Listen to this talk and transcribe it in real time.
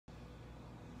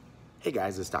Hey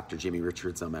guys, it's Dr. Jamie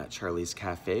Richards. I'm at Charlie's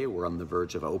Cafe. We're on the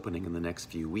verge of opening in the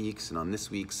next few weeks. And on this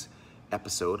week's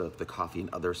episode of the Coffee and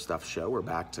Other Stuff show, we're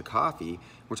back to coffee.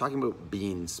 We're talking about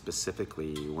beans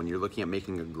specifically. When you're looking at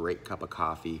making a great cup of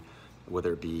coffee,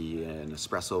 whether it be an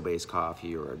espresso-based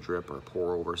coffee or a drip or a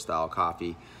pour-over style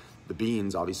coffee, the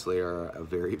beans obviously are a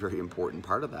very, very important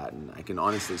part of that. And I can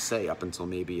honestly say up until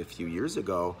maybe a few years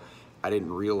ago, I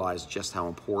didn't realize just how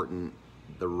important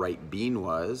the right bean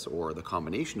was, or the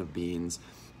combination of beans,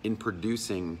 in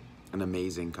producing an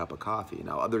amazing cup of coffee.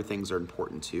 Now, other things are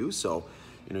important too. So,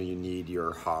 you need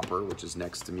your hopper, which is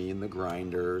next to me, and the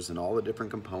grinders and all the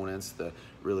different components, the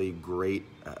really great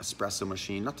espresso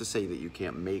machine. Not to say that you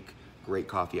can't make great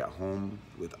coffee at home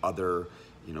with other,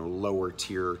 lower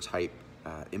tier type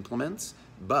implements,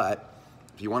 but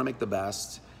if you want to make the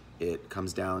best, it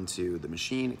comes down to the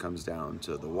machine, it comes down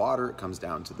to the water, it comes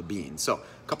down to the beans. So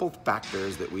a couple of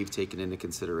factors that we've taken into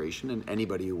consideration, and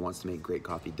anybody who wants to make great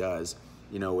coffee does,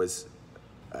 is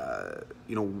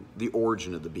the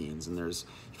origin of the beans. And you've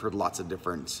heard lots of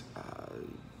different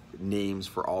names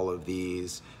for all of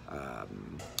these,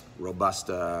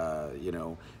 Robusta,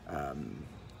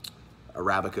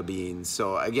 Arabica beans.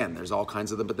 So again, there's all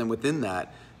kinds of them, but then within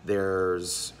that,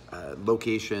 there's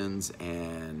locations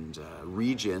and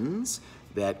regions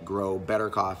that grow better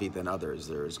coffee than others.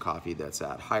 There's coffee that's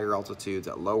at higher altitudes,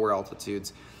 at lower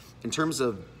altitudes. In terms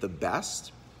of the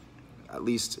best, at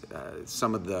least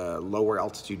some of the lower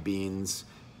altitude beans,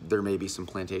 there may be some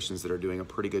plantations that are doing a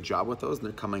pretty good job with those, and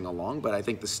they're coming along. But I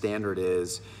think the standard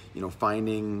is,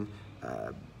 finding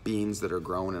beans that are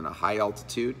grown in a high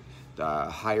altitude. The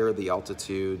higher the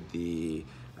altitude, the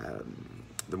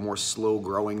more slow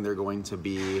growing they're going to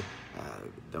be.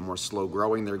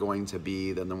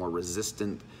 Then the more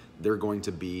resistant they're going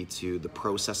to be to the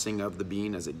processing of the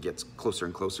bean as it gets closer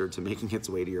and closer to making its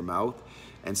way to your mouth.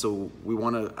 And so we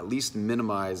want to at least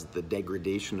minimize the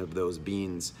degradation of those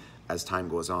beans as time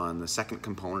goes on. The second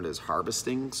component is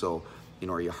harvesting. So,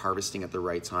 are you harvesting at the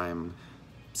right time?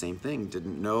 Same thing,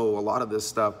 didn't know a lot of this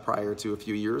stuff prior to a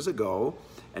few years ago,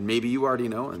 and maybe you already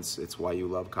know, and it's why you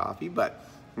love coffee. But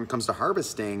when it comes to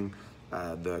harvesting,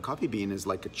 the coffee bean is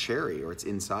like a cherry, or it's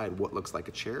inside what looks like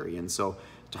a cherry. And so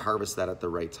to harvest that at the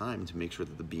right time, to make sure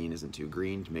that the bean isn't too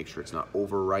green, to make sure it's not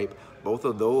overripe, both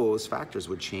of those factors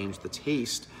would change the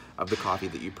taste of the coffee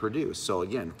that you produce. So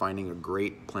again, finding a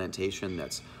great plantation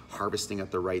that's harvesting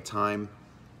at the right time,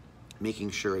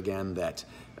 making sure again that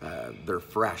they're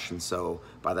fresh, and so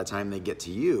by the time they get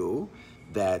to you,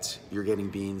 that you're getting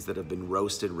beans that have been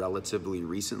roasted relatively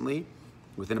recently.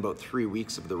 Within about 3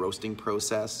 weeks of the roasting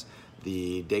process,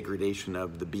 the degradation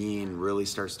of the bean really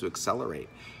starts to accelerate.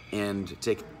 And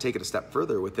take it a step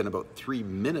further, within about 3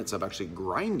 minutes of actually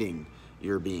grinding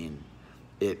your bean,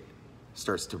 it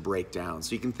starts to break down.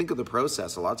 So you can think of the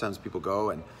process. A lot of times people go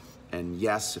and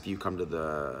yes, if you come to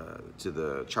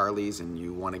the Charlie's and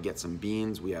you want to get some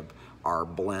beans, we have our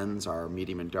blends, our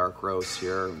medium and dark roasts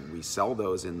here. We sell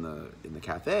those in the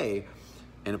cafe.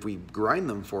 And if we grind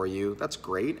them for you, that's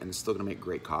great, and it's still gonna make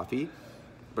great coffee,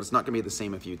 but it's not gonna be the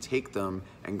same if you take them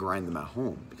and grind them at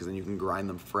home, because then you can grind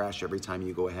them fresh every time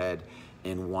you go ahead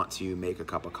and want to make a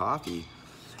cup of coffee.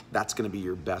 That's gonna be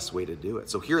your best way to do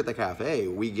it. So here at the cafe,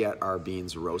 we get our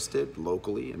beans roasted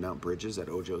locally in Mount Bridges at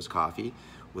Ojo's Coffee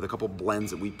with a couple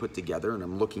blends that we put together. And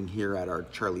I'm looking here at our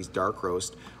Charlie's Dark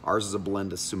Roast. Ours is a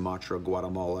blend of Sumatra,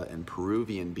 Guatemala, and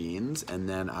Peruvian beans. And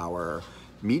then our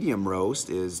medium roast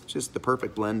is just the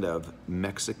perfect blend of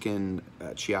Mexican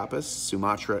Chiapas,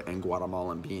 Sumatra, and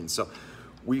Guatemalan beans. So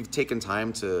we've taken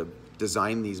time to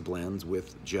design these blends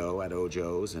with Joe at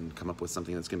Ojo's and come up with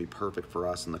something that's gonna be perfect for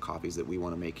us and the coffees that we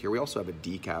wanna make here. We also have a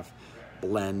decaf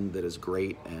blend that is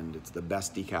great, and it's the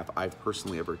best decaf I've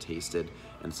personally ever tasted,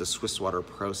 and it's a Swiss water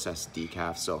processed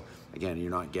decaf. So again, you're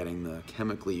not getting the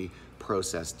chemically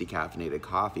processed decaffeinated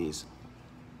coffees.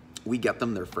 We get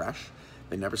them, they're fresh.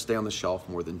 They never stay on the shelf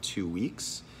more than 2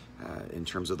 weeks in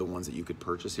terms of the ones that you could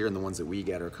purchase here, and the ones that we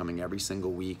get are coming every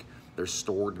single week. They're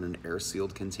stored in an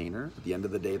air-sealed container. At the end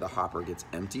of the day, the hopper gets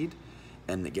emptied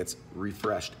and it gets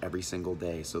refreshed every single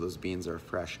day. So those beans are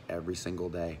fresh every single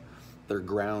day. They're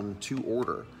ground to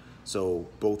order. So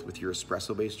both with your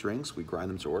espresso-based drinks, we grind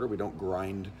them to order. We don't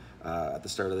grind at the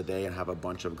start of the day and have a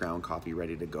bunch of ground coffee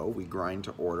ready to go. We grind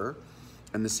to order.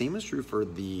 And the same is true for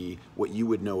what you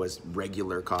would know as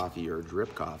regular coffee or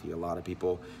drip coffee. A lot of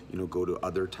people, go to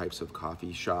other types of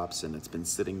coffee shops and it's been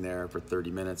sitting there for 30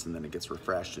 minutes and then it gets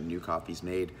refreshed and new coffee's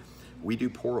made. We do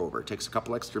pour over. It takes a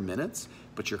couple extra minutes,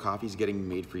 but your coffee's getting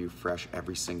made for you fresh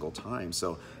every single time.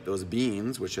 So those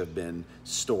beans, which have been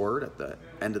stored at the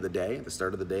end of the day, at the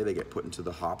start of the day, they get put into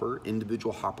the hopper,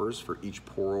 individual hoppers for each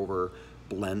pour over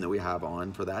blend that we have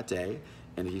on for that day.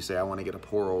 And if you say, I want to get a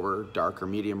pour over dark or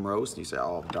medium roast, and you say,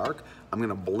 I'll have dark, I'm going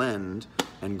to blend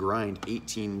and grind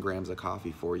 18 grams of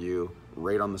coffee for you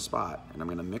right on the spot. And I'm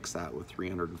going to mix that with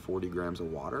 340 grams of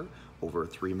water over a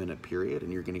 3-minute period.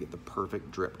 And you're going to get the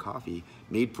perfect drip coffee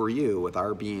made for you with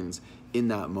our beans in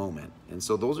that moment. And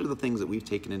so those are the things that we've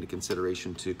taken into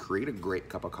consideration to create a great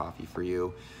cup of coffee for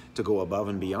you, to go above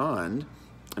and beyond.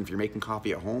 And if you're making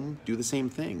coffee at home, do the same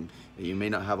thing. You may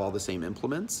not have all the same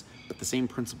implements, but the same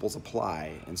principles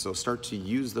apply. And so start to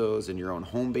use those in your own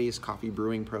home-based coffee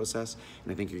brewing process.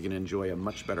 And I think you're gonna enjoy a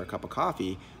much better cup of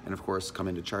coffee. And of course, come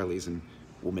into Charlie's and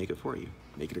we'll make it for you.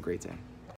 Make it a great day.